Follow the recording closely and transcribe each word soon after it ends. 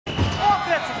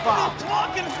about? What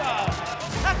are you talking about?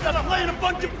 After playing a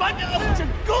bunch of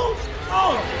goofs?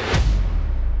 Oh!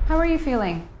 How are you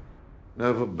feeling?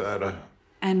 Never better.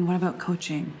 And what about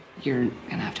coaching? You're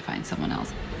gonna have to find someone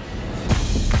else.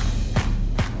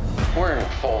 We're in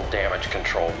full damage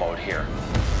control mode here.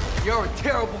 You're a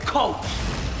terrible coach.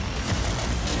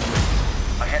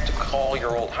 I had to call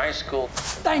your old high school.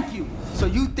 Thank you. So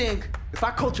you think if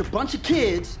I coach a bunch of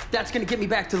kids, that's gonna get me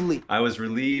back to the league? I was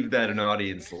relieved that an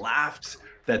audience laughed,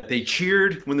 that they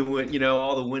cheered when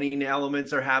all the winning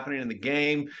elements are happening in the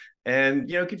game. And,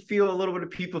 could feel a little bit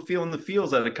of people feeling the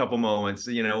feels at a couple moments,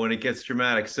 when it gets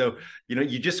dramatic. So,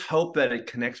 you just hope that it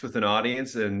connects with an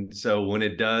audience. And so when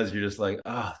it does, you're just like,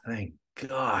 oh, thank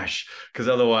gosh. Because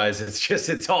otherwise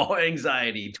it's all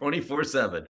anxiety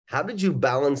 24/7. How did you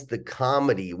balance the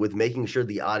comedy with making sure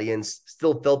the audience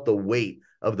still felt the weight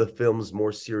of the film's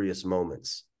more serious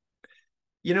moments?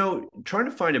 Trying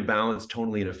to find a balance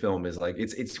tonally in a film is like,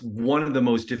 it's one of the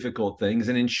most difficult things,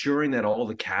 and ensuring that all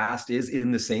the cast is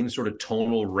in the same sort of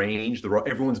tonal range.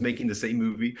 Everyone's making the same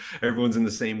movie, everyone's in the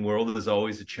same world is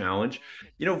always a challenge.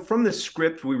 From the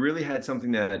script, we really had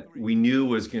something that we knew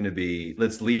was going to be,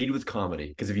 let's lead with comedy,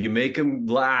 because if you make them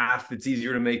laugh, it's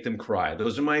easier to make them cry.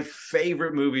 Those are my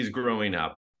favorite movies growing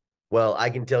up. Well,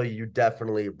 I can tell you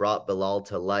definitely brought Bilal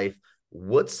to life.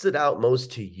 What stood out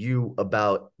most to you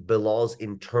about Bilal's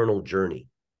internal journey?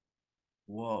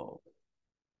 Whoa.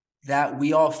 That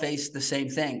we all face the same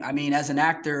thing. I mean, as an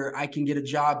actor, I can get a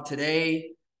job today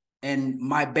and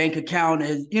my bank account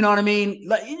is, you know what I mean?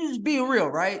 Like, you just being real,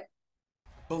 right?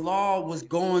 Bilal was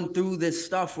going through this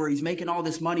stuff where he's making all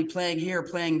this money playing here,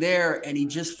 playing there, and he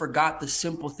just forgot the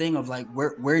simple thing of like,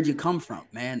 where'd you come from,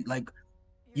 man? Like,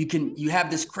 you have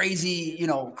this crazy,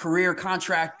 career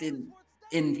contract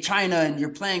in China and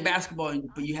you're playing basketball,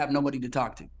 but you have nobody to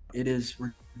talk to. It is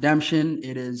redemption.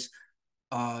 It is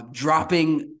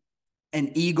dropping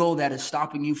an ego that is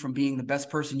stopping you from being the best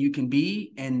person you can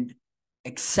be and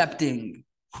accepting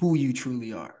who you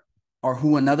truly are or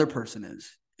who another person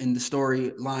is in the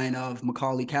storyline of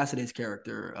Macaulay Cassiday's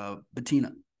character,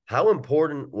 Bettina. How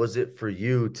important was it for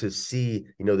you to see,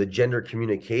 the gender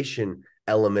communication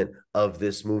element of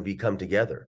this movie come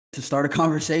together? To start a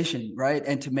conversation, right?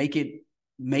 And to make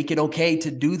it okay to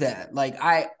do that. Like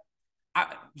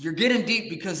you're getting deep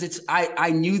because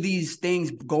I knew these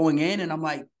things going in, and I'm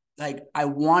like I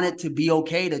want it to be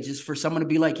okay to just for someone to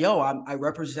be like, yo,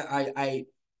 I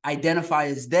identify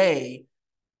as they,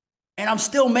 and I'm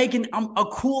still making a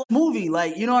cool movie.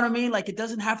 Like, you know what I mean? Like, it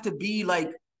doesn't have to be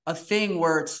like a thing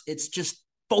where it's just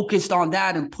focused on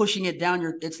that and pushing it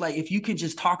down it's like, if you could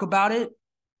just talk about it,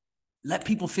 let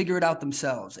people figure it out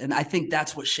themselves. And I think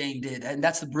that's what Shane did. And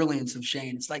that's the brilliance of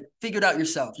Shane. It's like, figure it out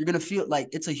yourself. You're going to feel like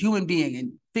it's a human being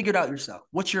and figure it out yourself.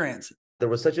 What's your answer? There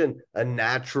was such a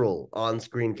natural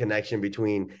on-screen connection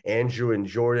between Andrew and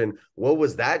Jordan. What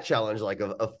was that challenge like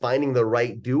of finding the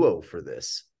right duo for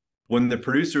this? When the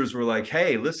producers were like,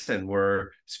 hey, listen, we're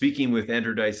speaking with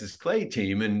Andrew Dice's Clay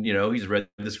team, and, he's read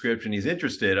the script and he's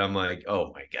interested. I'm like,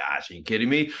 oh my gosh, are you kidding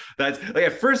me? That's like,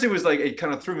 at first it was like, it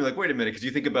kind of threw me like, wait a minute, because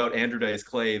you think about Andrew Dice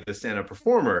Clay, the stand-up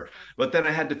performer, but then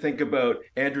I had to think about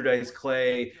Andrew Dice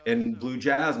Clay and Blue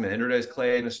Jasmine, Andrew Dice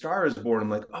Clay and A Star Is Born. I'm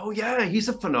like, oh yeah, he's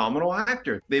a phenomenal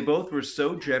actor. They both were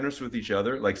so generous with each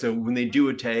other. Like, so when they do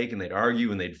a take and they'd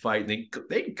argue and they'd fight, and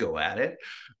they'd go at it,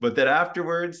 but then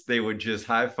afterwards they would just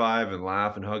high five and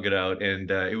laugh and hug it out.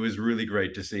 And it was really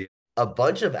great to see. A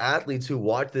bunch of athletes who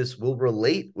watch this will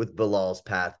relate with Bilal's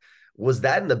path. Was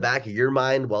that in the back of your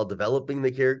mind while developing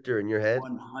the character in your head?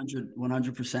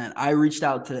 100%. I reached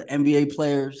out to NBA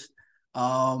players.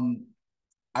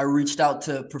 I reached out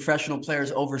to professional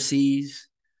players overseas.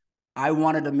 I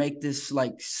wanted to make this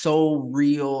like so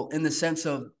real in the sense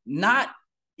of not,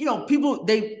 people,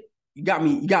 you got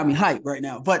me hyped right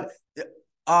now, but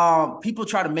people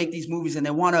try to make these movies and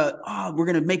they want to, we're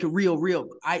going to make it real.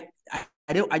 I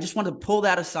just want to pull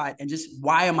that aside and just,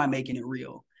 why am I making it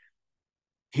real?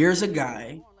 Here's a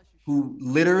guy who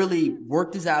literally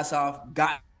worked his ass off,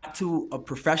 got to a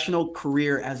professional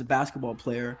career as a basketball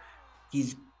player.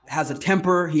 He has a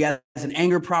temper. He has an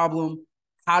anger problem.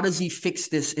 How does he fix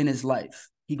this in his life?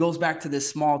 He goes back to this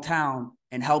small town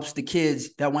and helps the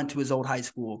kids that went to his old high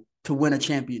school to win a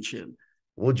championship.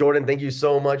 Well, Jordan, thank you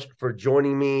so much for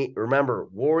joining me. Remember,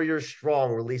 Warrior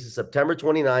Strong releases September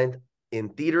 29th in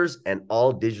theaters and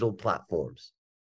all digital platforms.